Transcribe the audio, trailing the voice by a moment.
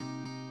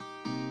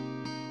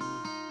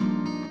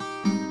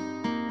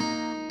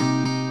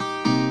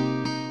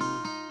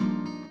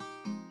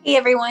Hey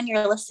everyone,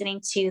 you're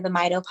listening to the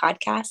Mito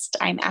podcast.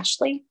 I'm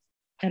Ashley.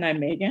 And I'm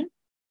Megan.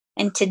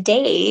 And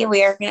today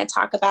we are going to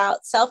talk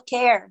about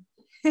self-care.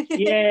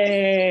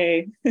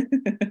 Yay!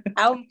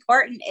 How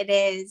important it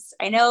is.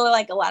 I know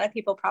like a lot of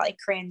people probably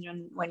cringe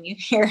when you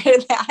hear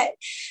that.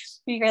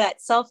 You hear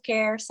that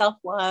self-care,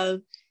 self-love.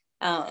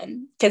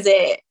 Because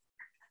it,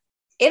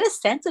 in a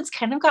sense, it's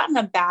kind of gotten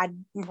a bad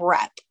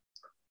rep,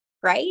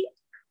 right?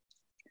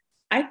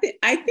 I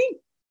think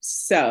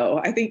so.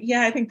 I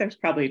think there's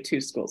probably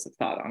two schools of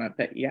thought on it,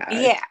 but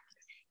Yeah.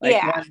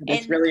 One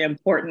that's really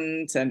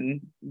important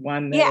and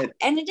one that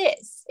and it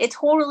is. It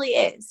totally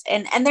is.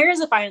 And there is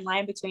a fine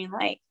line between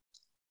like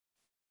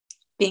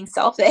being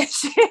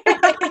selfish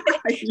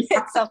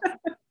and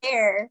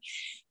self-care.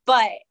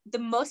 But the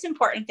most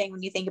important thing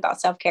when you think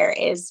about self-care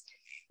is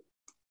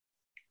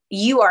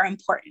you are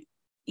important.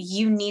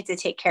 You need to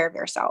take care of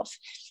yourself.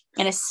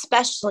 And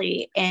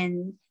especially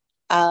in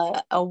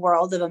a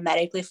world of a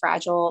medically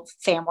fragile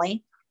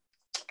family,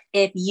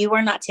 if you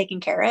are not taken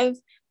care of,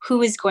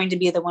 who is going to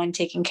be the one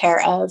taking care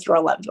of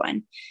your loved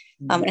one?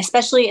 And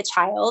especially a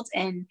child.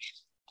 And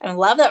I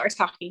love that we're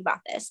talking about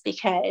this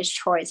because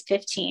Troy is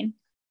 15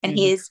 and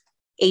he is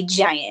a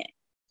giant.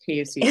 He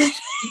is huge.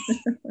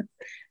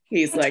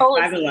 He's like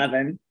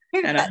 5'11"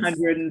 and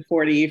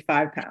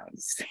 145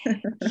 pounds.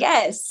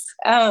 Yes.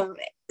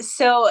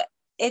 So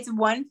it's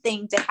one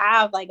thing to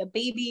have like a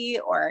baby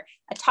or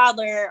a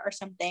toddler or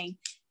something,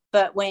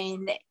 but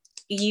when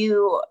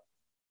your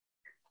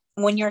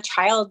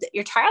child's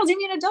even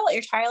an adult,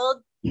 your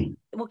child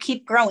will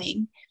keep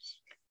growing.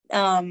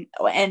 And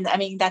I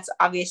mean, that's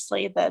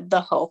obviously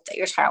the hope that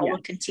your child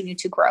will continue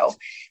to grow.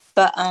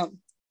 But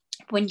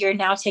when you're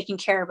now taking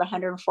care of a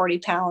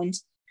 140-pound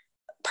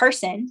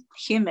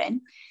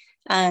human,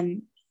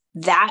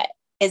 that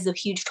is a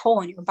huge toll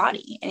on your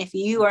body. And if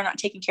you are not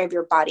taking care of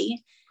your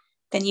body,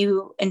 then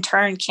you in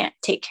turn can't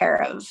take care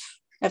of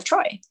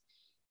Troy.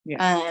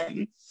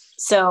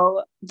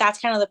 So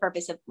that's kind of the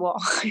purpose of,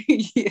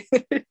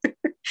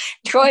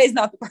 Troy is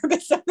not the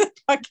purpose of the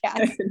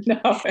podcast.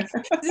 No.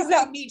 This is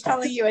not me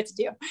telling you what to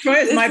do. Troy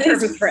is my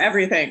purpose for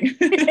everything.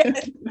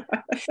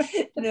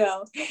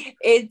 No,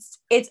 it's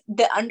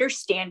the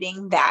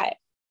understanding that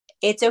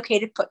it's okay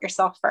to put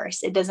yourself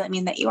first. It doesn't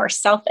mean that you are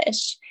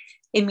selfish.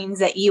 It means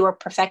that you are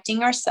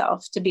perfecting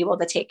yourself to be able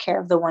to take care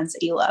of the ones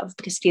that you love.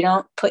 Because if you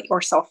don't put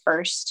yourself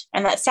first,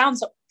 and that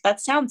sounds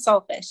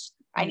selfish.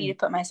 I need to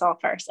put myself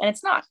first. And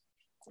it's not,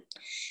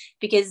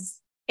 because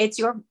it's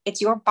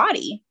your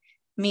body.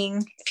 I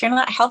mean, if you're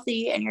not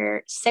healthy and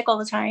you're sick all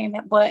the time,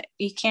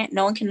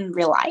 no one can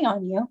rely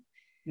on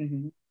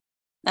you.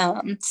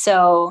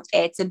 So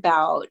it's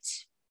about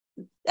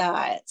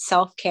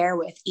self-care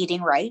with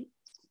eating right,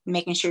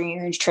 making sure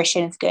your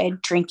nutrition is good,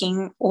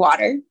 drinking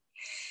water,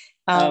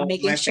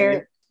 making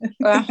sure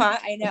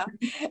I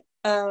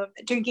know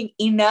drinking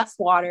enough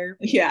water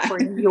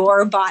for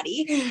your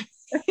body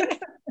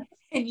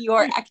and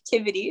your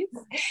activities.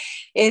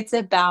 It's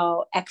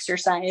about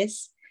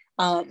exercise.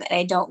 And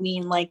I don't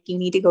mean like you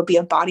need to go be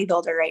a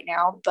bodybuilder right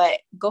now,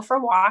 but go for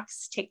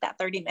walks, take that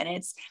 30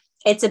 minutes.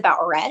 It's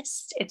about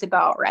rest. It's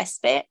about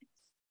respite,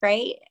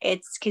 right?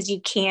 It's because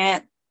you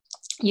can't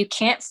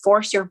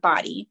force your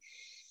body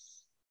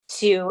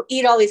to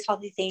eat all these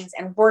healthy things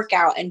and work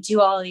out and do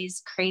all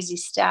these crazy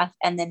stuff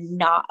and then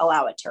not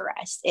allow it to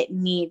rest. It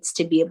needs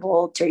to be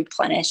able to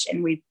replenish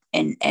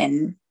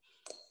and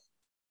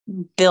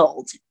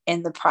build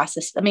in the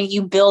process. I mean,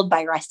 you build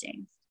by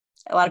resting.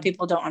 A lot of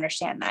people don't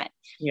understand that.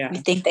 You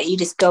think that you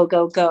just go,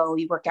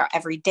 you work out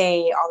every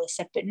day, all this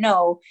stuff, but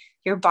no,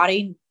 your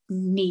body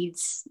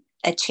needs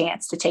a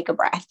chance to take a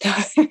breath.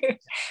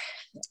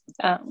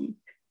 And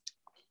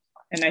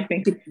I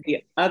think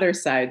the other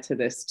side to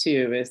this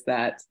too is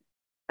that,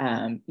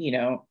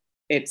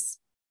 it's,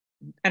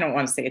 I don't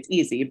want to say it's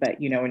easy, but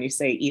when you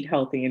say eat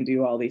healthy and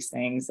do all these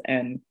things,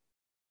 and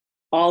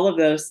all of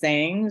those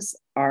things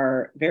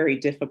are very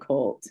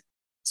difficult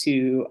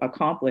to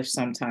accomplish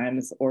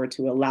sometimes, or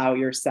to allow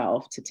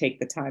yourself to take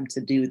the time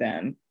to do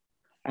them.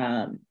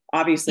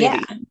 Obviously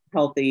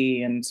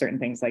healthy and certain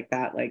things like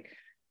that,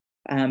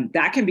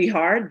 that can be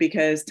hard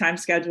because time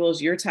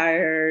schedules, you're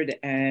tired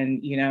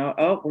and,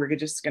 we're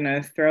just going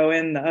to throw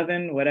in the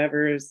oven,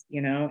 whatever's,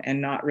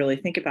 and not really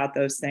think about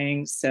those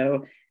things.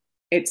 So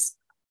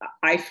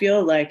I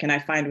feel like, and I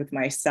find with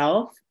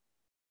myself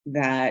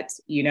that,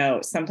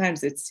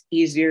 sometimes it's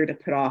easier to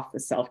put off the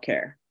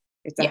self-care.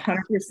 It's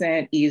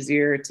 100%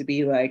 easier to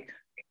be like,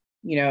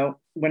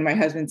 when my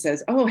husband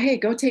says, oh, hey,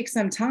 go take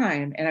some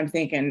time. And I'm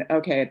thinking,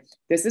 okay,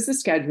 this is the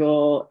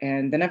schedule.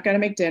 And then I've got to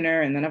make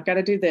dinner. And then I've got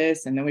to do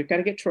this. And then we've got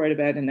to get Troy to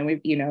bed. And then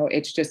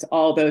it's just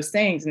all those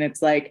things. And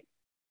it's like,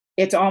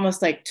 it's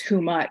almost like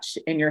too much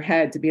in your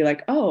head to be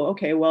like, oh,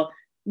 okay, well,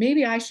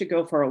 maybe I should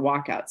go for a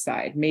walk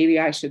outside. Maybe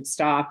I should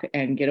stop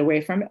and get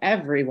away from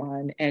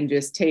everyone and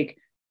just take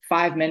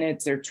 5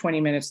 minutes or 20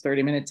 minutes,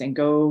 30 minutes and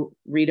go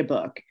read a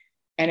book.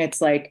 And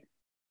it's like,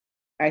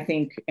 I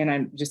think, and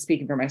I'm just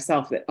speaking for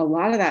myself, that a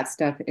lot of that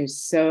stuff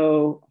is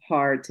so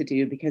hard to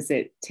do because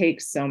it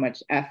takes so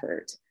much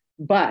effort.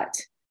 But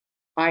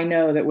I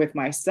know that with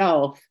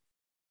myself,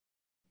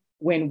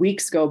 when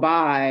weeks go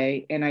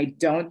by and I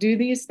don't do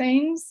these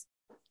things,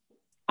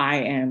 I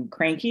am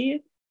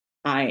cranky.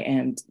 I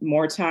am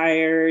more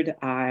tired.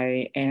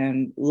 I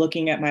am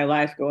looking at my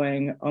life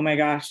going, oh my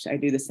gosh, I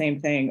do the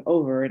same thing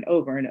over and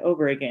over and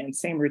over again,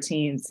 same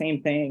routine,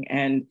 same thing.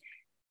 And,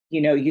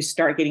 you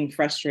start getting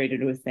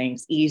frustrated with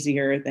things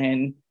easier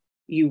than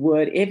you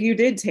would if you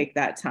did take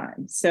that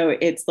time. So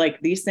it's like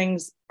these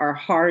things are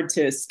hard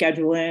to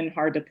schedule in,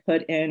 hard to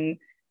put in,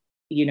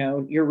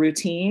 your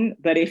routine.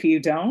 But if you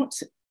don't,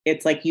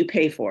 it's like you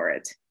pay for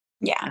it.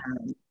 Yeah.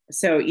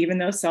 So even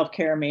though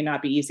self-care may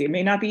not be easy, it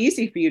may not be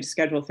easy for you to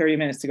schedule 30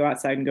 minutes to go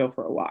outside and go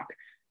for a walk.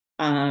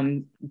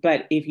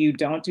 But if you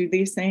don't do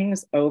these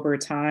things over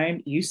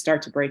time, you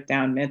start to break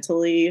down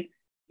mentally,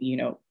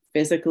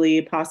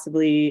 physically,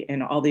 possibly,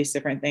 and all these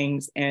different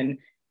things. And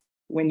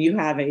when you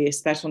have a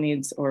special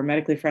needs or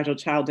medically fragile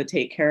child to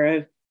take care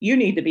of, you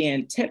need to be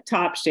in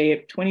tip-top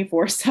shape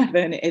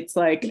 24/7. It's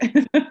like,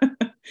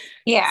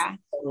 yeah.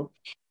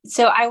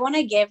 So I want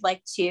to give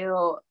like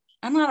two,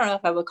 I don't know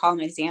if I would call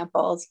them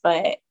examples,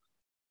 but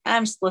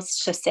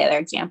let's just say they're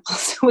examples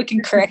so we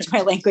can correct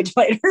my language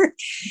later.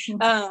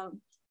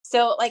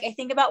 So like, I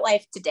think about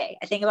life today.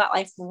 I think about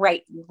life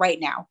right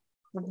now,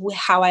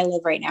 how I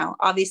live right now.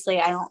 Obviously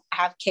I don't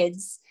have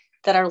kids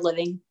that are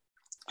living.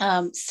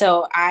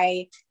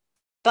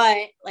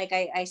 But like,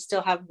 I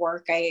still have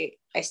work. I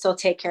still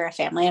take care of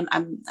family.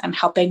 I'm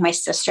helping my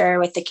sister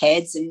with the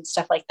kids and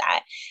stuff like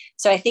that.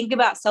 So I think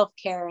about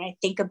self-care and I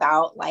think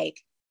about like,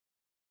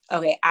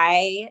 okay,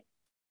 I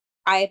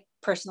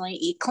personally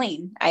eat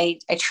clean. I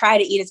try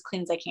to eat as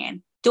clean as I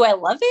can. Do I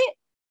love it?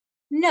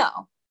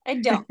 No, I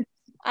don't.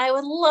 I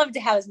would love to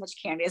have as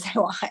much candy as I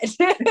want.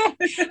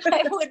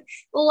 I would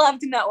love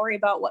to not worry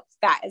about what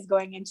fat is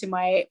going into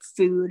my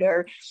food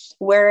or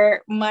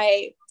where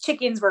my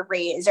chickens were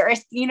raised or,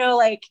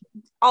 like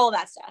all of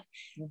that stuff.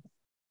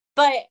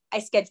 But I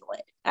schedule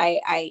it.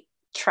 I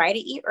try to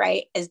eat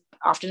right as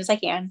often as I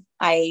can.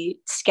 I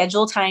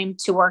schedule time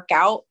to work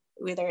out,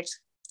 whether it's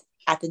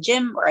at the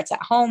gym or it's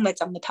at home,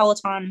 it's on the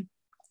Peloton,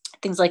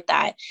 things like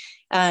that.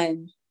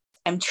 I'm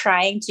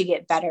trying to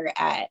get better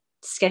at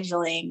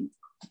scheduling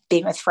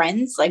being with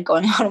friends, like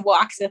going on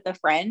walks with a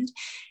friend,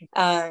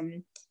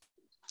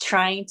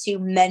 trying to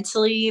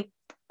mentally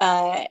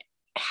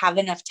have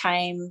enough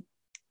time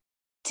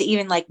to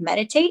even like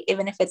meditate,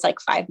 even if it's like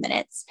 5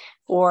 minutes,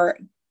 or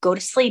go to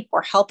sleep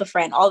or help a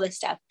friend, all this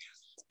stuff.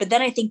 But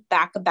then I think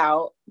back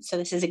about, so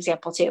this is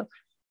example 2,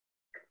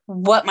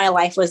 what my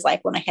life was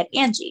like when I had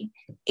Angie.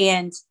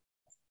 And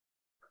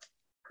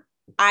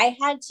I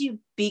had to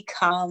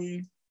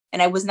become,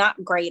 and I was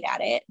not great at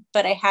it,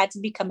 but I had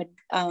to become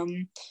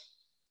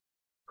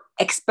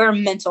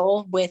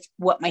experimental with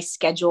what my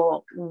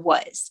schedule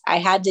was.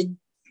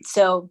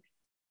 So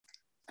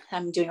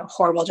I'm doing a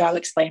horrible job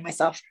explaining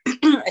myself.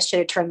 I should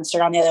have turned the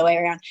start on the other way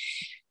around.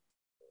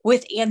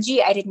 With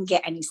Angie, I didn't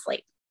get any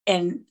sleep,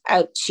 and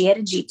she had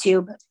a G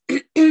tube,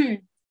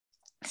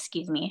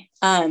 excuse me,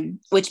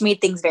 which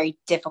made things very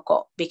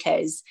difficult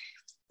because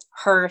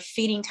her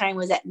feeding time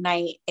was at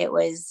night.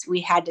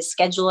 We had to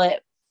schedule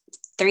it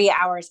 3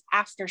 hours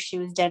after she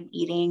was done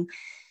eating.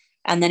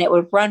 And then it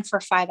would run for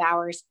 5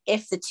 hours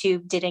if the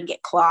tube didn't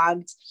get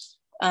clogged.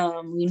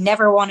 We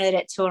never wanted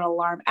it to an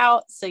alarm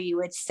out. So you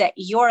would set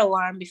your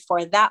alarm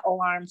before that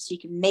alarm so you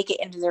can make it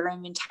into the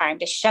room in time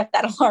to shut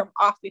that alarm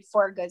off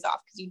before it goes off,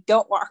 because you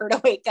don't want her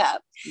to wake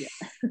up.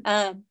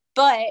 Yeah.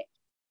 But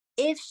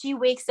if she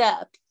wakes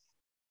up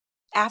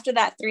after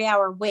that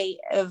 3-hour wait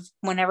of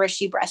whenever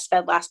she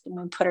breastfed last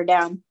when we put her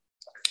down,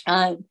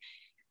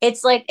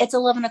 it's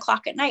 11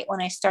 o'clock at night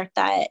when I start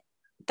that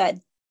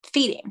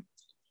feeding.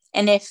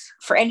 And if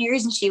for any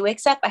reason she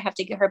wakes up, I have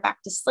to get her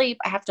back to sleep.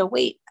 I have to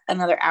wait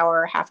another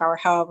hour, half hour,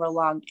 however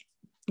long,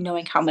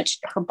 knowing how much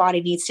her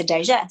body needs to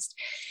digest.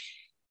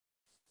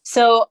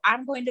 So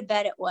I'm going to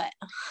bed at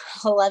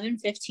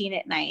 11:15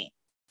 at night.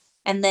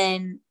 And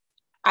then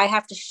I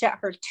have to shut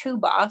her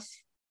tube off,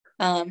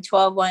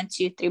 12, 1,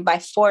 2, 3 by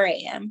 4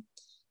 a.m.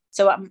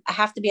 So I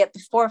have to be up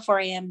before 4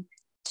 a.m.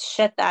 to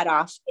shut that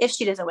off if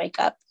she doesn't wake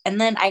up. And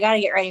then I got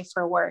to get ready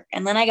for work.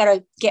 And then I got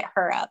to get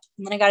her up.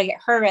 And then I got to get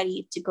her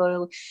ready to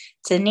go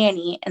to the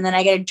nanny. And then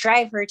I got to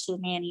drive her to the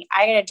nanny.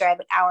 I got to drive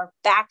an hour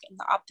back in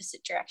the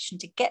opposite direction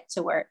to get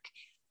to work.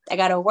 I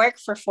got to work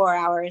for 4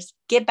 hours,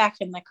 get back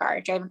in the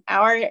car, drive an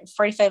hour,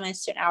 45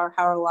 minutes to an hour,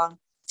 however long,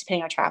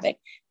 depending on traffic,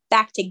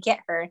 back to get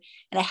her.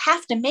 And I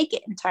have to make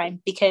it in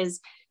time because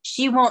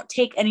she won't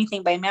take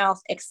anything by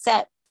mouth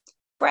except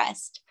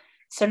breast.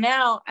 So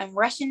now I'm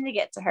rushing to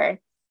get to her.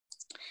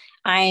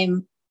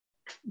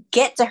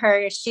 Get to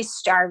her. She's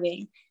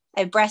starving.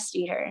 I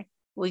breastfeed her.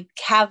 We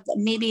have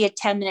maybe a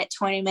 10-minute,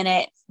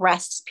 20-minute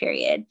rest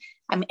period.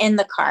 I'm in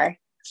the car,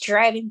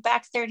 driving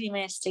back 30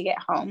 minutes to get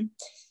home.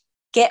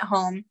 Get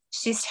home.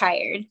 She's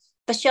tired,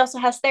 but she also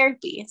has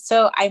therapy.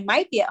 So I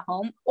might be at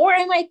home, or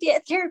I might be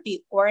at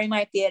therapy, or I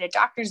might be at a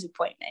doctor's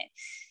appointment.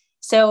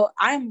 So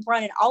I'm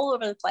running all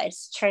over the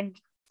place, trying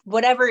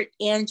whatever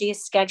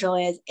Angie's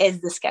schedule is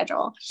the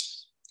schedule.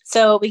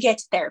 So we get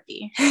to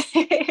therapy.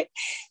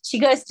 She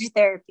goes to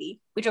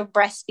therapy. We do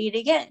breastfeed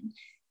again.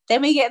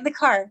 Then we get in the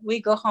car. We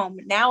go home.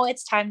 Now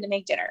it's time to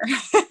make dinner.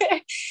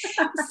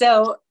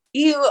 So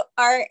you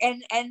are,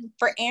 and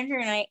for Andrew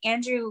and I,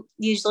 Andrew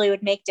usually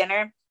would make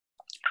dinner.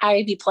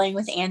 I'd be playing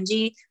with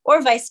Angie,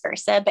 or vice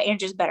versa, but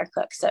Andrew's a better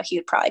cook, so he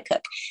would probably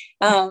cook.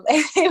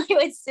 We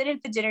would sit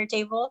at the dinner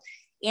table.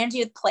 Angie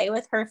would play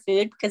with her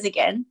food because,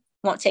 again,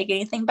 won't take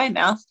anything by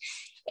mouth.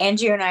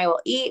 Andrew and I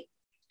will eat.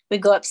 We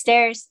go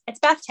upstairs. It's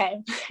bath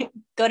time.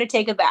 Go to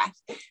take a bath.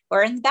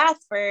 We're in the bath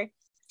for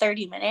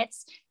 30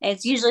 minutes, and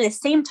it's usually the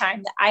same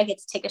time that I get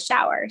to take a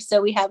shower.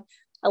 So we have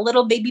a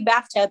little baby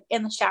bathtub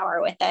in the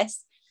shower with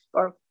us,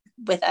 or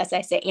with us,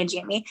 I say Angie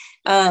and me.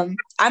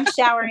 I'm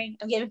showering.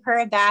 I'm giving her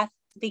a bath.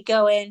 We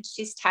go in.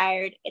 She's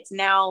tired. It's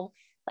now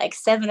like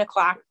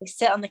 7:00. We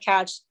sit on the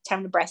couch.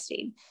 Time to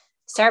breastfeed.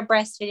 Start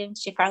breastfeeding.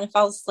 She finally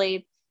falls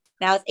asleep.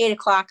 Now it's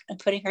 8:00. I'm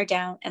putting her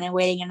down, and I'm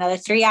waiting another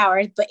 3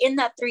 hours. But in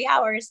that 3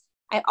 hours,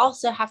 I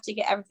also have to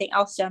get everything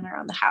else done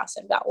around the house.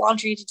 I've got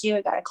laundry to do.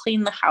 I got to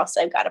clean the house.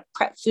 I've got to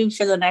prep food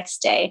for the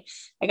next day.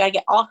 I got to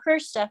get all her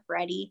stuff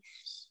ready.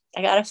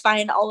 I got to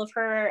find all of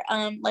her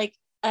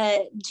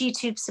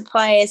G-tube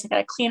supplies. I got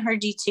to clean her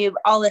G-tube,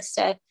 all this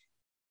stuff.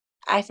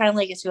 I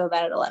finally get to go to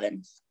bed at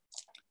 11.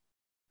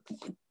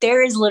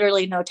 There is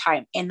literally no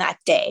time in that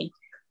day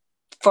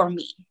for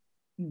me.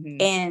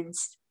 Mm-hmm. And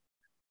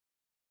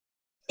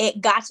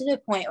it got to the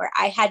point where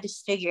I had to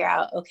figure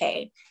out,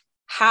 okay,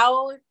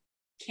 how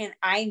can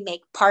I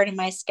make part of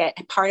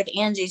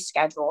Angie's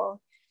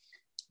schedule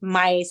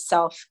my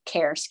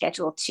self-care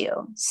schedule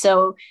too?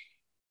 So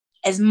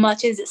as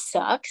much as it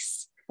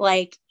sucks,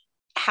 like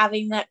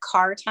having that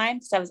car time,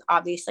 because I was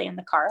obviously in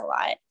the car a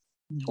lot,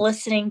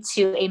 listening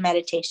to a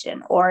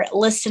meditation or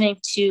listening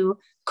to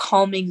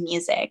calming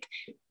music,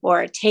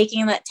 or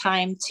taking that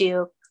time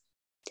to,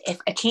 if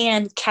I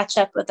can, catch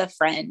up with a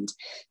friend,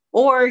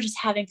 or just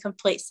having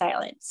complete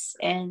silence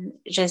and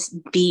just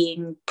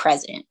being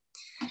present.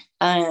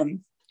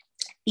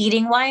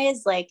 Eating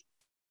wise, like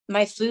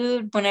my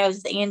food when I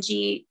was with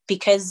Angie,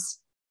 because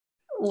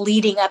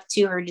leading up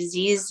to her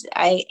disease,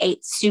 I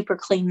ate super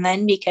clean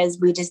then, because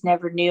we just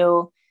never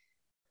knew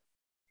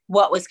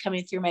what was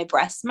coming through my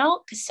breast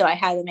milk. So I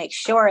had to make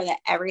sure that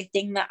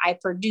everything that I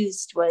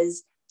produced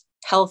was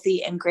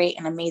healthy and great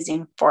and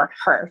amazing for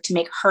her, to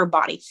make her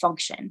body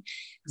function.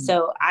 Mm-hmm.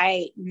 So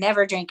I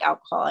never drank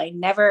alcohol. I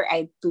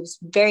was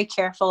very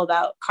careful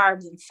about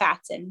carbs and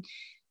fats and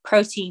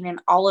protein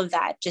and all of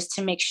that, just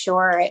to make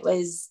sure it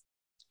was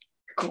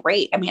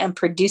great. I mean,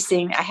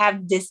 I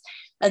have this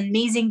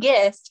amazing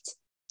gift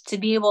to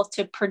be able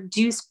to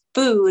produce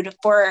food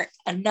for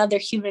another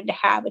human to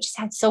have, which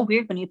sounds so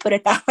weird when you put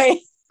it that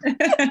way.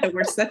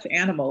 We're such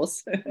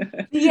animals.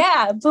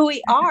 Yeah, but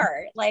we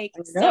are, like,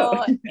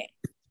 so,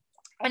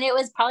 and it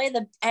was probably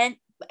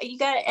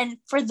and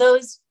for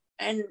those,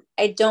 and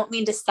I don't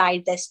mean to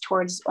side this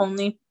towards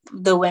only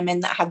the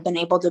women that have been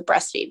able to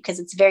breastfeed, because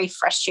it's very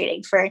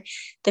frustrating for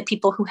the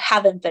people who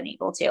haven't been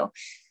able to,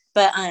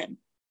 but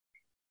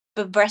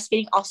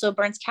breastfeeding also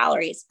burns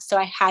calories. So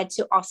I had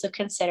to also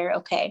consider,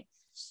 okay,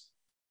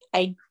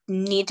 I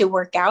need to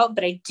work out,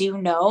 but I do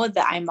know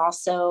that I'm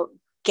also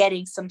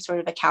getting some sort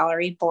of a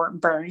calorie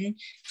burn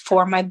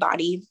for my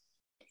body.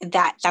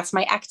 That's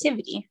my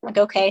activity. Like,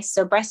 okay,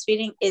 so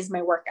breastfeeding is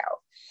my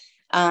workout.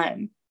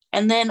 And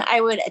then I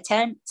would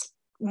attempt,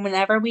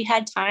 whenever we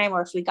had time,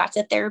 or if we got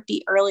to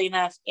therapy early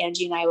enough,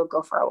 Angie and I would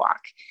go for a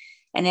walk,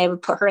 and I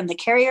would put her in the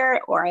carrier,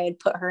 or I would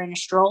put her in a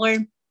stroller.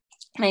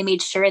 And I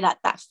made sure that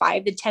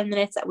 5 to 10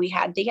 minutes that we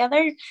had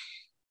together,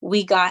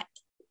 we got,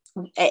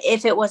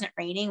 if it wasn't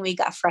raining, we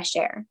got fresh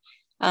air.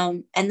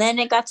 And then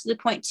it got to the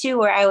point too,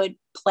 where I would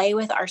play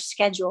with our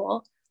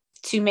schedule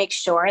to make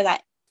sure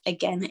that,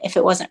 again, if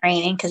it wasn't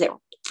raining, because it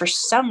for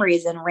some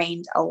reason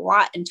rained a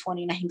lot in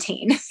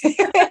 2019,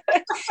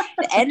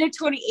 the end of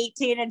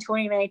 2018 and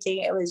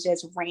 2019, it was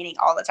just raining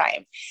all the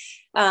time.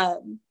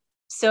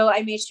 So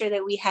I made sure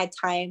that we had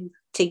time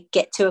to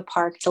get to a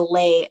park to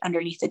lay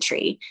underneath a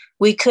tree.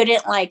 We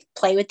couldn't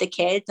play with the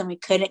kids, and we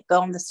couldn't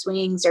go on the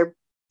swings or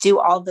do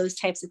all those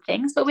types of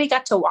things, but we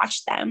got to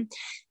watch them,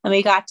 and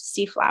we got to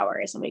see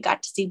flowers, and we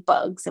got to see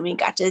bugs, and we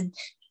got to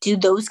do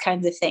those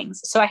kinds of things.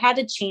 So I had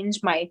to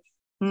change my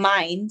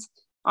mind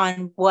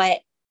on what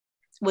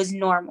was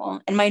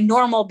normal. And my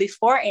normal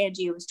before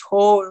Angie was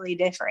totally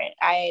different.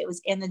 I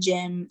was in the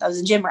gym. I was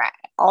a gym rat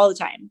all the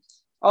time,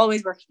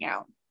 always working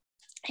out.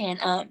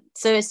 And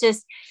so it's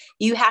just,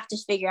 you have to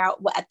figure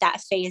out what, at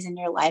that phase in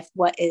your life,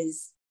 what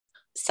is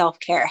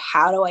self-care?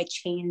 How do I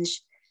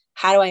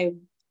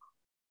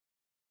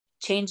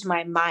change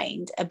my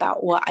mind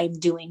about what I'm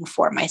doing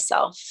for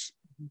myself?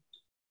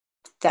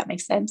 Does that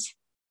make sense?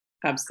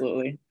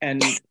 Absolutely.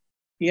 And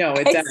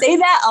I say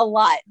that a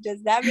lot.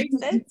 Does that make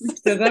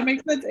sense? Does that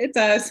make sense? It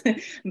does.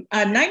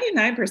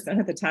 99%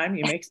 of the time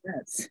you make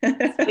sense.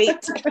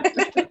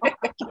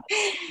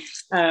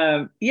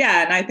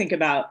 Yeah. And I think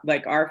about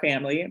our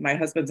family. My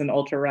husband's an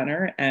ultra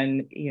runner,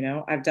 and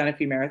I've done a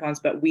few marathons,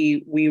 but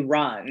we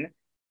run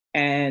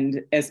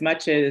And as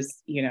much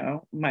as, you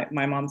know,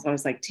 my mom's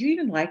always like, do you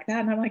even like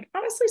that? And I'm like,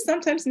 honestly,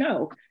 sometimes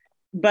no,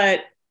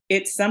 but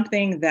it's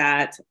something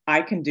that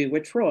I can do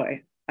with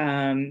Troy.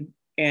 And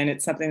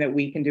it's something that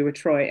we can do with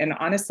Troy. And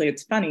honestly,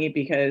 it's funny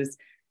because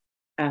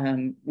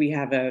we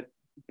have a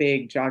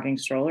big jogging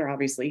stroller.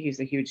 Obviously, he's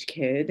a huge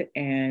kid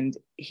and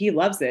he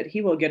loves it.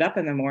 He will get up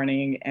in the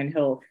morning and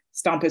he'll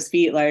stomp his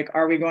feet like,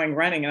 are we going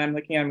running? And I'm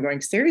looking at him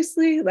going,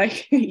 seriously?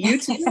 Like, you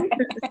too?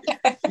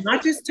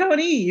 Not just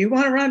Tony, you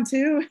want to run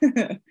too?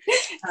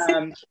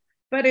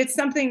 But it's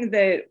something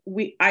that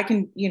I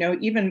can, you know,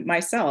 even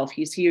myself,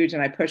 he's huge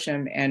and I push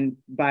him. And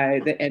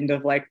by the end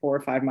of like 4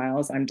 or 5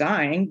 miles, I'm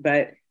dying.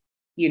 But,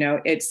 you know,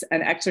 it's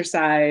an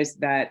exercise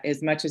that,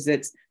 as much as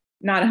it's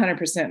not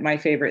 100% my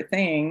favorite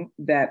thing,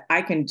 that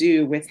I can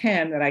do with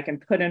him, that I can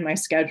put in my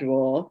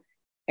schedule,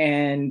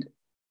 and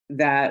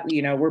that,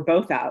 you know, we're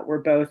both out.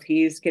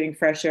 He's getting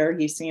fresh air.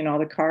 He's seeing all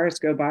the cars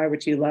go by,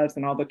 which he loves,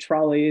 and all the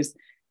trolleys,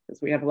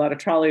 because we have a lot of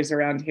trolleys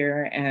around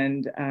here.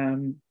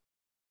 And,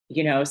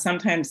 you know,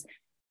 sometimes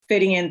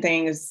fitting in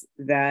things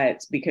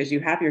that, because you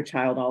have your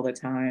child all the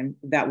time,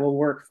 that will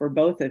work for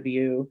both of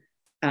you,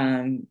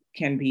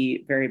 can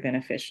be very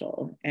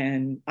beneficial.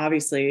 And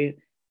obviously,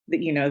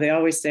 you know, they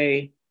always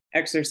say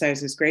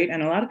exercise is great,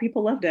 and a lot of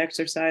people love to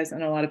exercise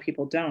and a lot of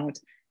people don't.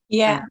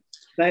 Yeah.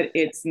 But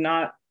it's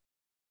not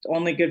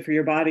only good for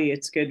your body,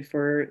 it's good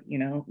for, you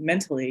know,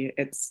 mentally.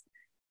 It's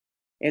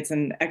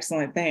an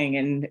excellent thing.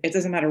 And it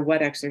doesn't matter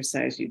what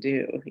exercise you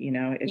do, you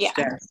know, it's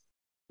just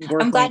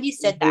I'm glad you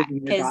said that,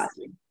 because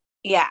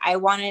I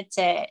wanted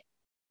to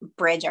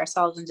bridge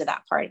ourselves into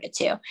that part of it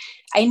too.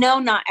 I know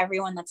not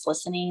everyone that's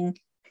listening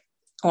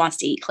wants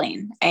to eat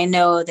clean. I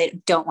know they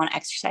don't want to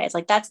exercise.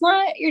 Like, that's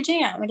not your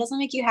jam. It doesn't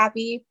make you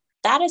happy.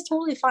 That is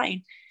totally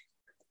fine.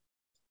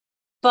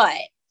 But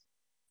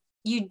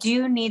you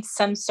do need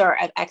some sort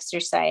of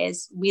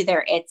exercise,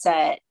 whether it's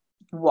a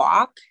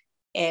walk,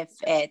 if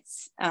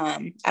it's,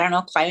 I don't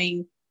know,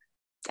 climbing.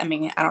 I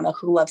mean, I don't know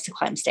who loves to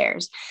climb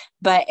stairs,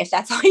 but if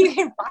that's all you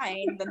can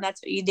find, then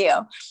that's what you do.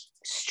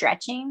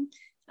 Stretching,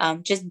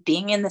 just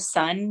being in the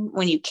sun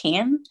when you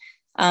can.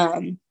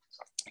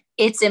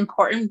 It's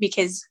important,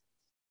 because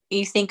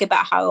you think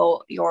about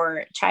how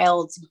your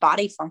child's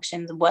body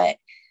functions, what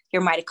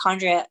your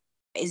mitochondria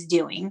is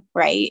doing,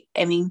 right?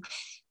 I mean,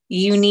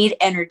 you need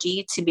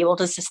energy to be able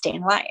to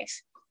sustain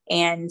life.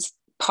 And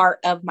part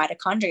of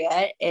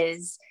mitochondria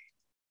is,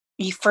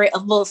 for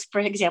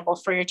example,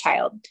 for your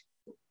child,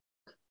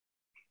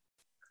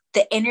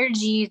 the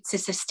energy to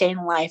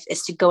sustain life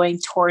is to going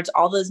towards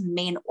all those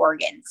main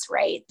organs,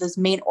 right? Those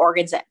main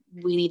organs that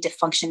we need to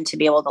function to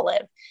be able to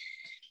live.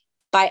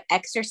 By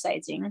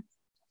exercising,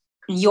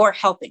 you're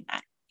helping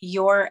that.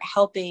 You're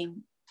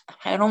helping,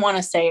 I don't want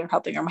to say you're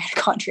helping your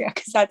mitochondria,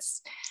 because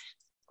that's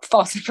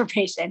false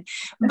information,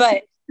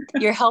 but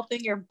you're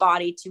helping your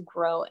body to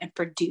grow and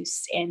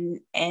produce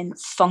and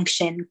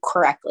function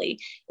correctly.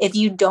 If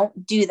you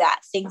don't do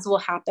that, things will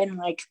happen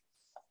like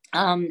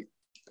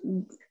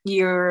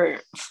your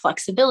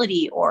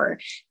flexibility or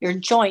your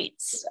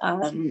joints,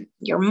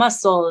 your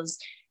muscles,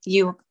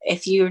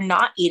 if you're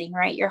not eating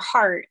right, your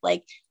heart,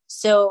 like,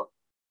 so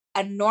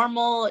a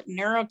normal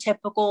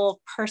neurotypical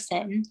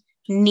person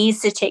needs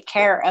to take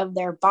care of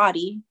their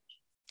body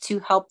to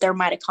help their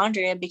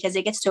mitochondria, because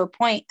it gets to a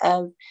point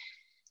of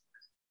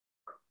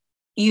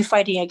you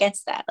fighting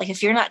against that. Like,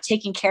 if you're not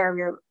taking care of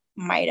your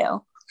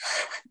mito,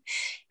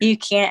 you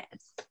can't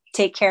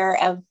take care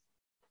of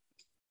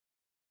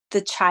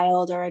the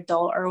child or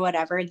adult or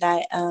whatever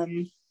that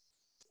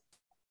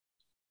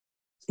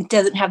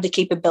doesn't have the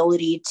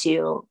capability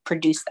to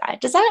produce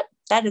that.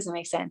 That doesn't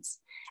make sense.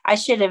 I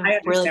should have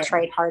really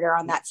tried harder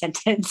on that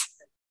sentence.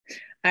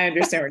 I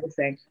understand what you're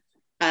saying.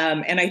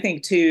 And I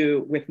think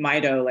too, with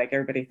Mito, like,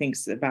 everybody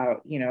thinks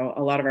about, you know,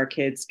 a lot of our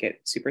kids get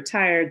super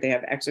tired. They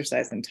have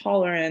exercise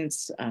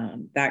intolerance,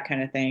 that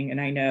kind of thing. And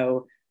I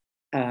know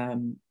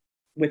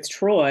with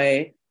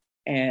Troy,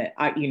 and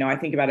I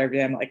think about it every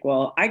day. I'm like,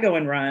 well, I go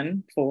and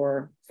run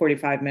for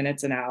 45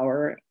 minutes, an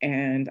hour,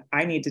 and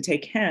I need to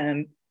take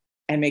him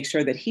and make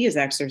sure that he is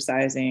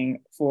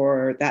exercising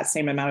for that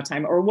same amount of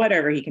time, or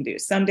whatever he can do.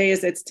 Some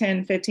days it's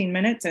 10, 15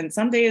 minutes. And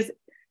some days,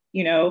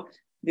 you know,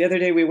 the other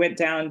day we went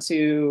down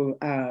to,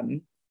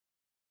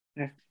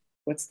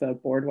 what's the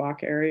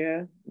boardwalk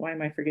area? Why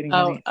am I forgetting?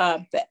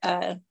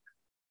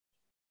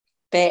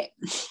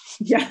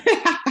 Yeah.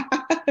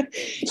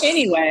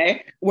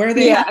 Anyway, where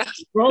they have a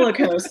roller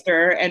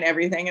coaster and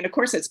everything. And of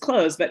course it's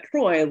closed, but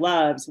Troy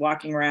loves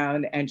walking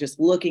around and just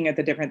looking at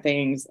the different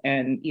things.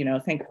 And, you know,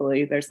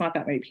 thankfully there's not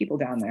that many people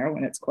down there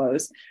when it's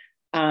closed.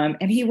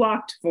 And he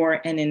walked for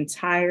an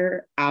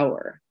entire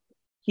hour.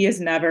 He has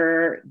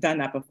never done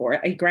that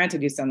before.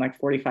 Granted, he's done like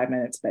 45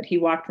 minutes, but he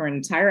walked for an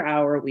entire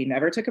hour. We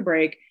never took a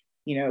break,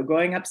 you know,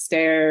 going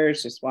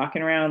upstairs, just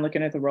walking around,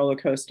 looking at the roller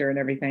coaster and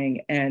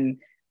everything.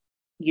 And,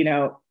 you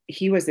know,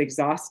 he was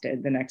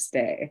exhausted the next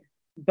day.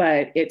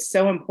 But it's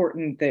so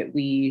important that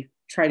we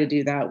try to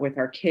do that with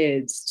our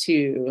kids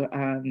too.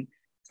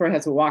 Troy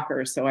has a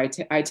walker. So I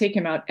take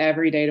him out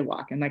every day to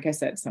walk. And like I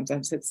said,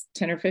 sometimes it's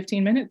 10 or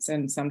 15 minutes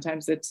and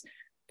sometimes it's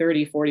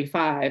 30,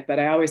 45. But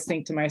I always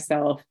think to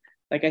myself,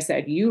 like I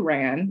said, you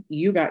ran,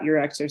 you got your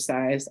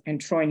exercise, and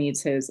Troy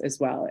needs his as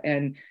well.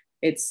 And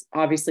it's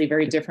obviously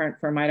very different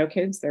for Mito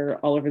kids. They're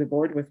all over the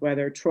board with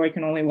whether Troy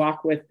can only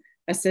walk with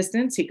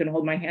assistance. He can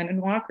hold my hand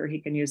and walk, or he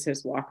can use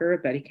his walker,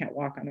 but he can't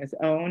walk on his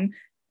own.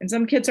 And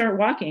some kids aren't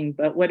walking,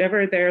 but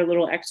whatever their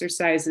little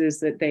exercises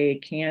that they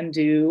can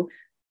do.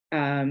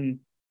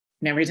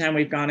 And every time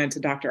we've gone into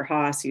Dr.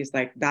 Haas, he's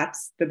like,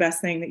 that's the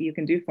best thing that you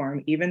can do for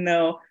him. Even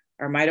though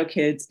our Mito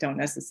kids don't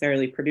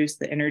necessarily produce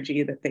the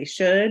energy that they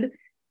should,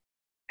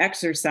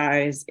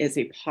 exercise is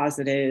a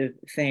positive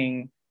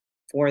thing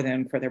for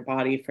them, for their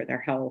body, for their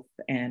health,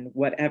 and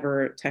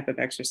whatever type of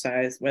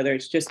exercise, whether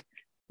it's just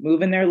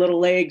moving their little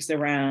legs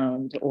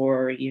around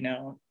or,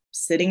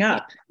 sitting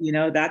up,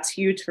 that's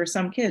huge for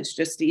some kids,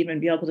 just to even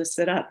be able to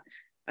sit up.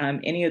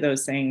 Any of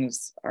those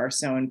things are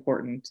so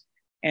important.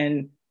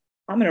 And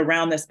I'm going to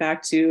round this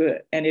back to,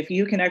 and if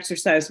you can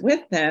exercise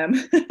with them,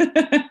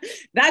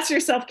 that's your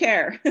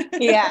self-care.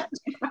 Yeah.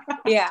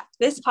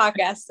 This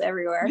podcast's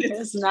everywhere.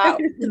 It's not,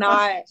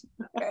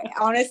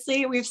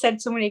 honestly, we've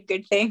said so many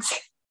good things.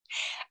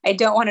 I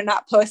don't want to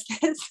not post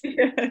this,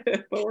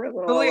 but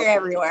we're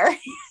everywhere.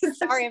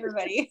 Sorry,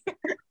 everybody.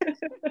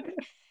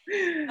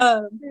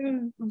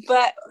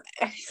 But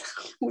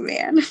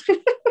man,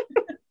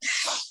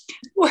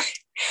 what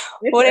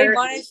I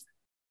wanted.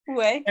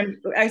 What? And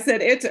I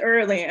said it's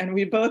early, and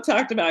we both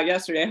talked about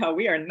yesterday how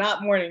we are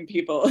not morning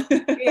people.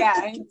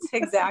 Yeah,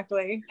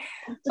 exactly.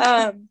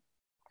 Oh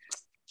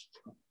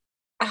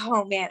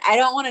man, I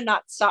don't want to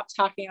not stop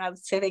talking about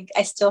this.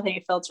 I still think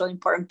it feels really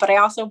important, but I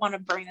also want to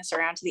bring this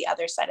around to the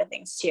other side of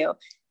things too,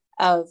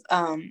 of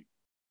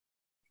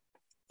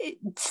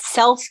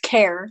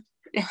self-care.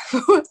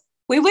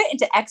 We went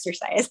into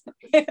exercise.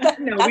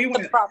 No, we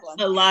went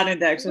a lot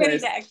into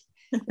exercise.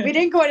 We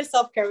didn't go into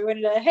self-care. We went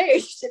into, hey,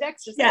 you should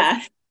exercise.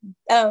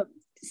 Yeah.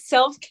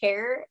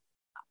 Self-care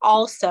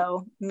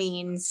also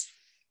means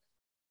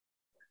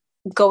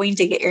going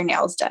to get your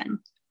nails done,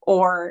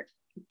 or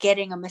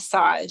getting a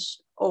massage,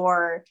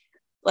 or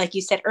like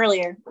you said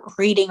earlier,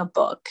 reading a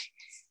book.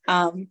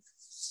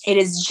 It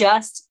is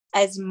just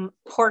as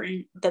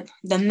important.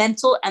 The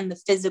mental and the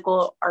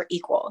physical are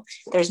equal.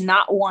 There's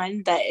not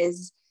one that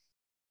is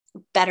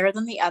better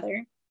than the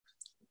other.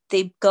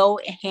 They go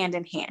hand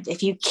in hand.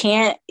 If you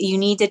can't, you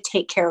need to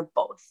take care of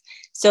both.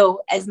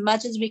 So as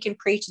much as we can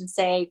preach and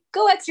say,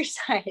 go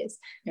exercise,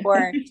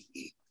 or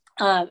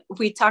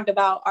we talk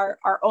about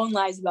our own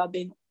lives about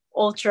being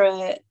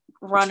ultra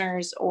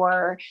runners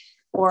or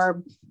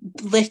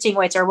lifting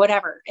weights or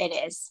whatever it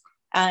is,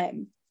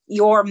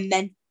 your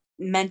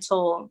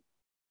mental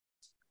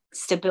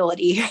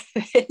stability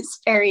is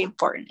very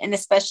important. And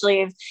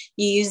especially if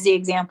you use the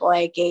example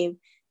I gave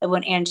of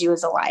when Angie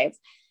was alive,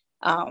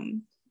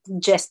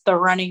 just the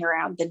running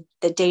around,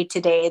 the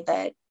day-to-day,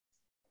 that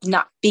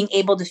not being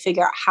able to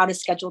figure out how to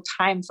schedule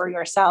time for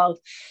yourself.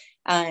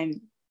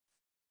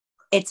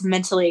 It's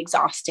mentally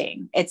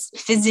exhausting. It's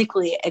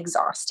physically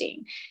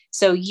exhausting.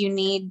 So you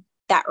need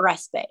that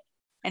respite.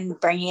 And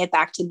bringing it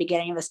back to the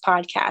beginning of this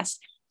podcast,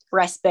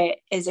 respite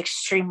is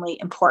extremely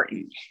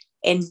important.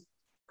 And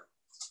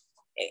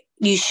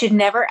you should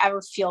never,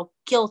 ever feel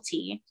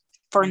guilty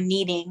for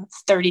needing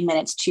 30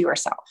 minutes to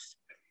yourself.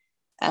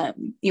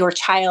 Your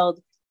child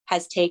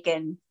has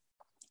taken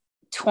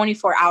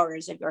 24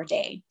 hours of your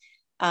day.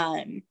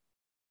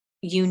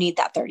 You need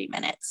that 30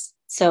 minutes.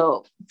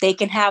 So they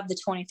can have the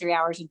 23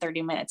 hours and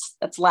 30 minutes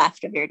that's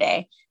left of your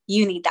day.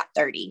 You need that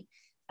 30.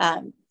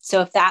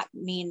 So if that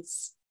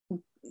means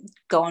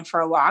going for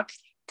a walk,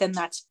 then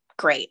that's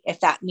great. If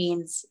that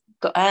means,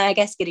 I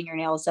guess getting your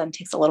nails done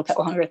takes a little bit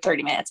longer,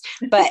 30 minutes,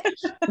 but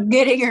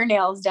getting your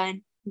nails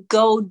done,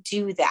 go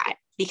do that,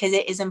 because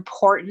it is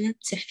important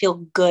to feel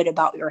good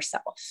about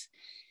yourself.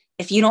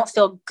 If you don't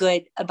feel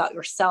good about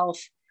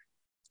yourself,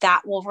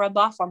 that will rub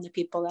off on the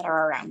people that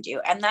are around you.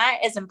 And that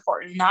is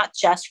important, not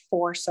just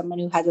for someone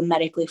who has a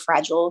medically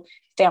fragile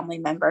family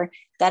member.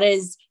 That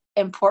is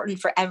important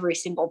for every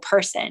single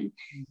person,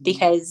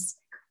 because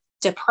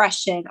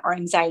depression or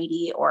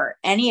anxiety or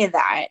any of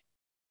that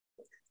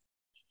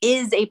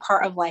is a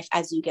part of life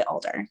as you get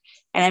older.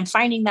 And I'm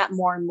finding that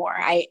more and more.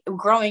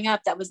 Growing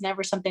up, that was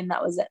never something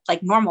that was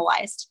like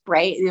normalized,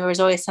 right? There was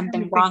always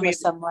something wrong with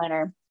someone,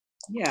 or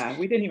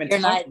we didn't even talk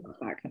about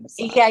that kind of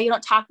stuff. Yeah, you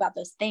don't talk about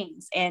those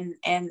things. And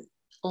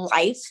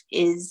life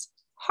is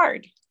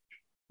hard.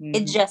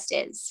 It just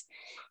is.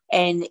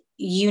 And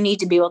you need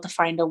to be able to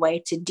find a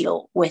way to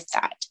deal with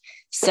that.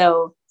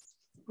 So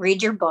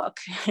read your book,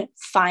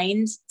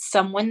 find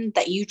someone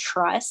that you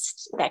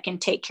trust that can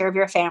take care of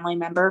your family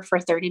member for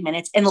 30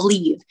 minutes and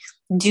leave.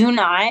 Do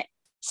not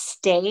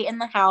stay in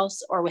the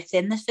house or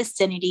within the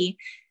vicinity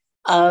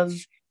of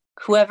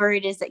whoever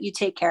it is that you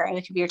take care of.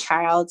 It could be your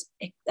child.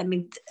 I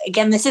mean,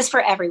 again, this is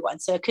for everyone.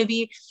 So it could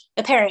be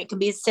a parent, it could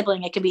be a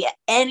sibling, it could be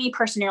any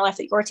person in your life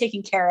that you're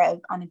taking care of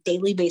on a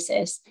daily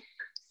basis.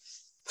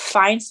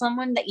 Find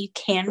someone that you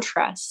can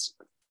trust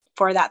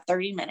for that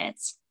 30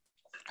 minutes.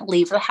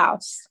 leave the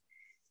house,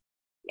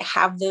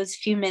 have those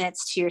few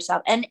minutes to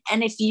yourself. And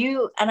if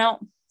you, that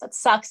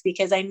sucks,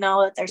 because I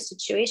know that there's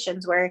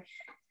situations where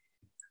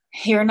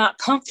you're not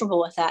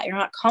comfortable with that. You're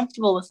not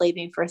comfortable with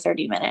leaving for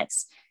 30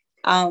 minutes.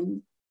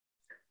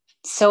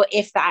 So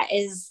if that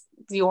is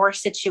your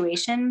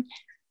situation,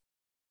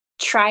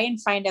 try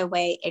and find a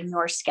way in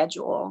your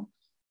schedule,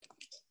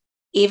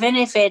 even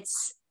if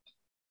it's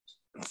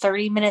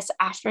 30 minutes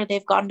after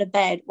they've gone to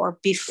bed or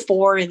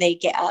before they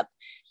get up.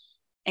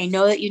 I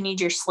know that you need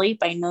your sleep.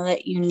 I know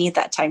that you need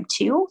that time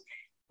too,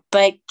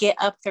 but get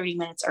up 30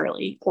 minutes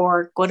early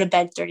or go to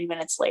bed 30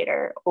 minutes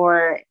later.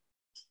 Or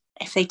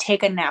if they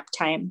take a nap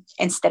time,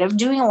 instead of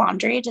doing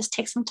laundry, just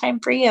take some time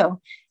for you.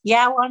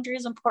 Yeah, laundry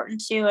is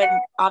important too. And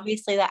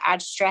obviously that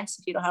adds stress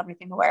if you don't have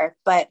anything to wear,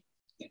 but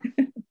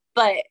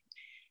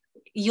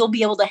you'll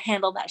be able to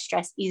handle that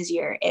stress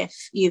easier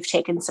if you've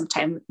taken some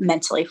time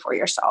mentally for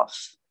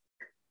yourself.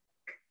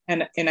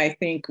 And I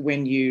think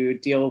when you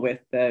deal with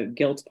the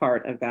guilt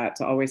part of that,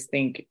 to always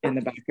think in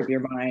the back of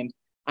your mind,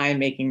 I'm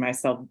making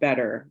myself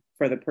better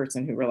for the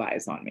person who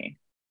relies on me.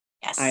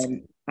 Yes.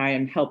 I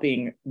am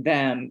helping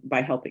them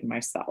by helping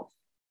myself.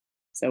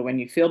 So when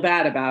you feel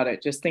bad about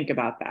it, just think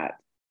about that.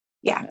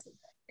 Yeah.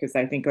 Because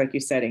I think, like you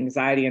said,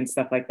 anxiety and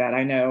stuff like that.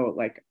 I know,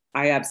 like,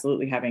 I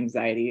absolutely have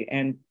anxiety.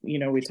 And, you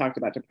know, we talked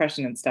about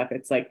depression and stuff.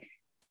 It's like,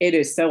 it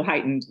is so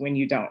heightened when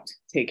you don't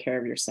take care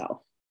of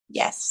yourself.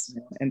 Yes.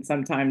 And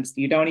sometimes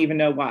you don't even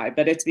know why,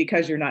 but it's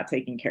because you're not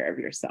taking care of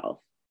yourself.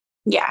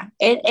 Yeah.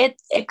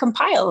 It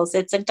compiles.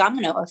 It's a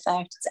domino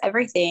effect. It's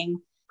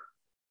everything.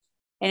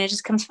 And it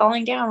just comes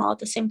falling down all at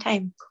the same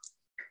time.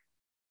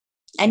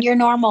 And you're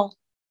normal.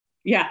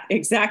 Yeah,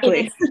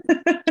 exactly.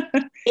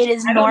 It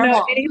is I normal. don't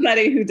know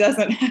anybody who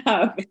doesn't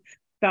have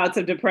thoughts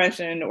of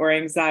depression or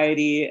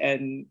anxiety,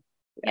 and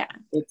yeah,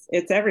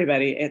 it's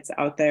everybody. It's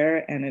out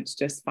there, and it's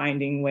just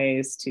finding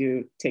ways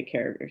to take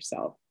care of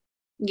yourself.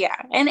 Yeah.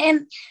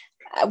 And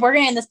we're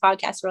going to end this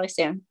podcast really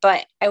soon,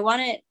 but I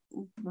wanted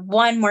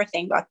one more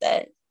thing about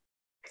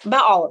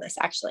all of this,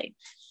 actually.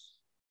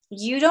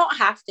 You don't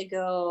have to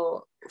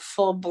go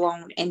full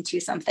blown into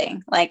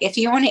something. Like, if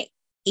you want to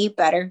eat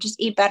better, just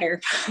eat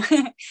better.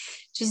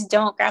 Just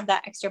don't grab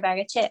that extra bag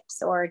of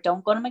chips, or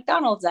don't go to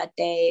McDonald's that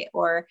day,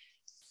 or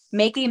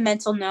make a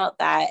mental note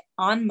that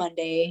on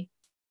Monday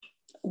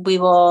we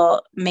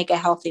will make a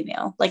healthy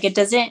meal. Like, it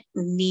doesn't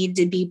need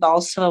to be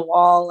balls to the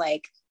wall.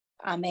 Like,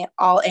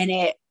 all in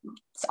it.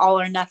 It's all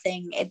or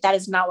nothing. That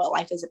is not what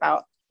life is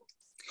about.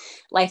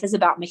 Life is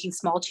about making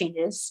small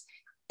changes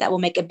that will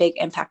make a big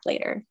impact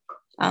later.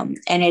 And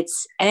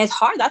it's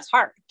hard. That's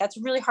hard. That's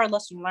a really hard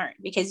lesson to learn,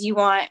 because you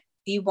want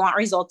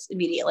results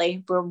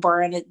immediately.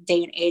 We're in a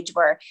day and age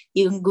where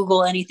you can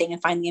Google anything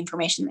and find the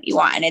information that you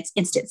want, and it's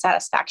instant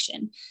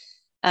satisfaction.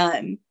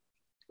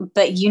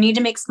 But you need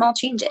to make small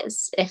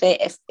changes.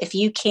 If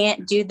you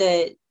can't do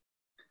the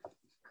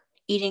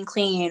eating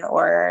clean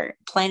or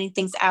planning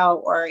things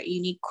out, or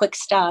you need quick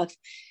stuff,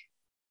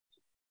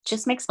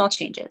 just make small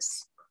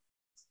changes,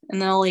 and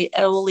then it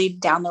will lead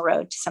down the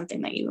road to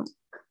something that you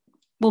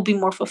will be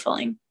more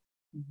fulfilling.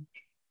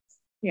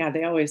 Yeah,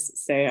 they always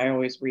say, I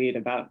always read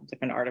about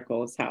different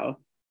articles, how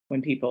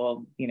when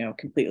people, you know,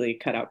 completely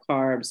cut out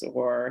carbs,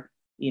 or,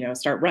 you know,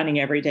 start running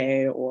every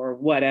day, or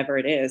whatever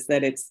it is,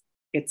 that it's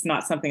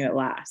not something that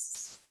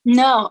lasts.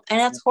 No, and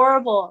that's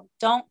horrible.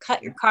 Don't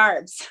cut your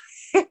carbs.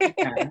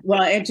 Yeah.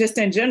 Well, and just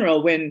in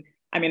general,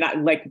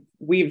 like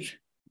we've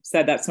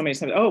said that so many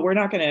times, oh, we're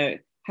not going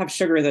to have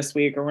sugar this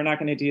week, or we're not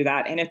going to do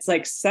that. And it's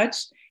like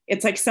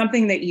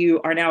something that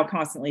you are now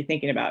constantly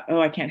thinking about.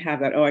 Oh, I can't have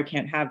that. Oh, I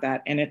can't have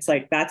that. And it's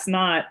like, that's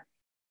not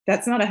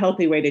a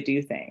healthy way to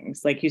do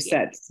things. Like you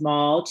said,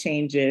 small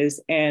changes,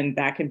 and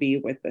that can be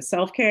with the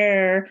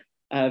self-care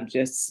of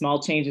just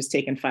small changes,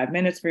 taking 5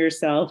 minutes for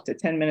yourself to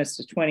 10 minutes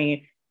to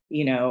 20,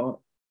 you know,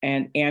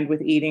 and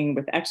with eating,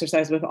 with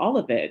exercise, with all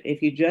of it.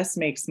 If you just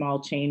make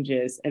small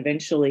changes,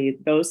 eventually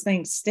those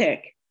things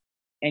stick,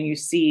 and you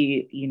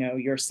see, you know,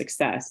 your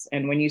success.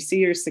 And when you see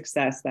your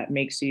success, it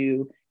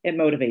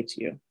motivates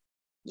you.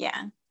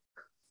 Yeah.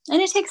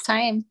 And it takes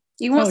time.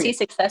 You won't see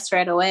success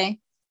right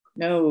away.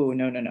 No.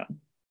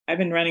 I've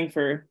been running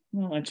for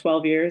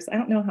 12 years. I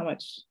don't know how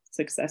much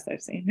success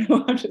I've seen.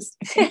 No, I'm just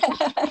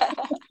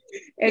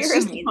it's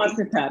just amazing. A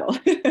constant battle.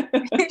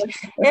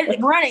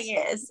 Running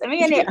is. I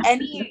mean,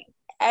 any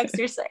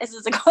exercise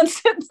is a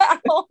constant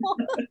battle.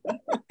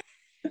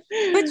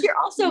 But you're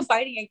also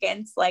fighting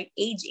against, like,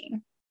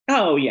 aging.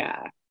 Oh,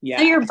 yeah. Yeah.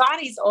 So your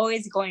body's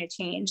always going to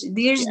change.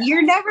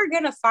 You're never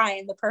going to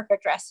find the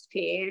perfect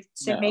recipe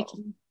to make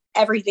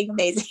everything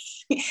amazing.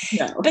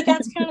 No. But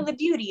that's kind of the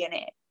beauty in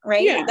it,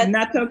 right? Yeah, and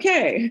that's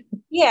okay.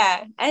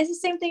 Yeah. And it's the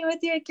same thing with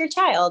your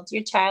child.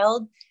 Your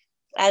child,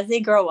 as they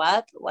grow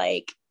up,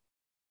 like,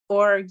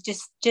 or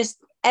just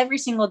every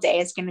single day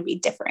is going to be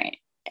different.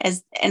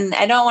 And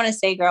I don't want to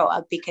say grow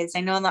up, because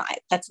I know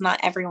that's not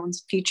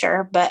everyone's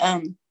future, but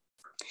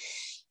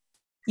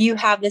you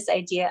have this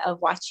idea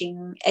of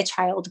watching a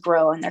child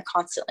grow, and they're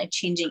constantly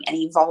changing and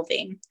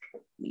evolving.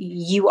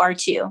 You are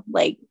too.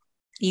 Like,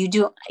 you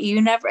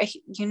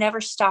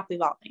never stop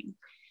evolving.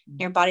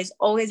 Your body's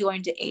always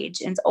going to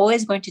age and it's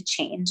always going to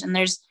change. And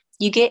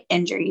you get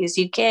injuries,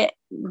 you get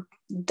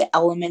the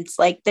elements,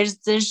 like there's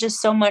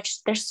just so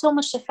much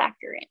to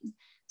factor in.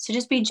 So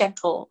just be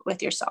gentle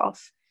with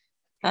yourself.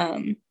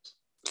 Find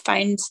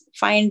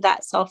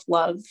that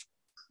self-love,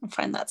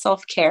 find that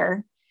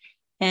self-care,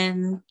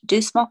 and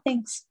do small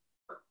things.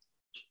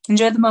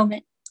 Enjoy the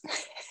moment.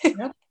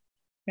 Yep.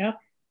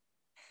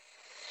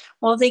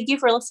 Well, thank you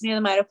for listening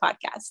to the Mito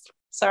podcast.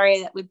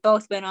 Sorry that we've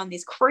both been on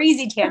these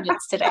crazy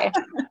tangents today.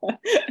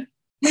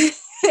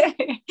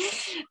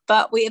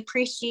 But we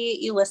appreciate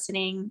you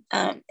listening.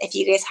 If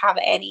you guys have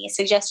any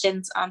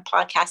suggestions on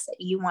podcasts that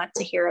you want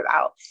to hear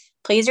about,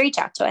 please reach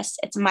out to us.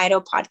 It's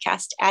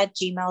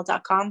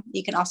mitopodcast@gmail.com.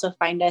 You can also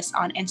find us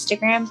on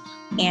Instagram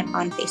and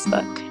on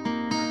Facebook.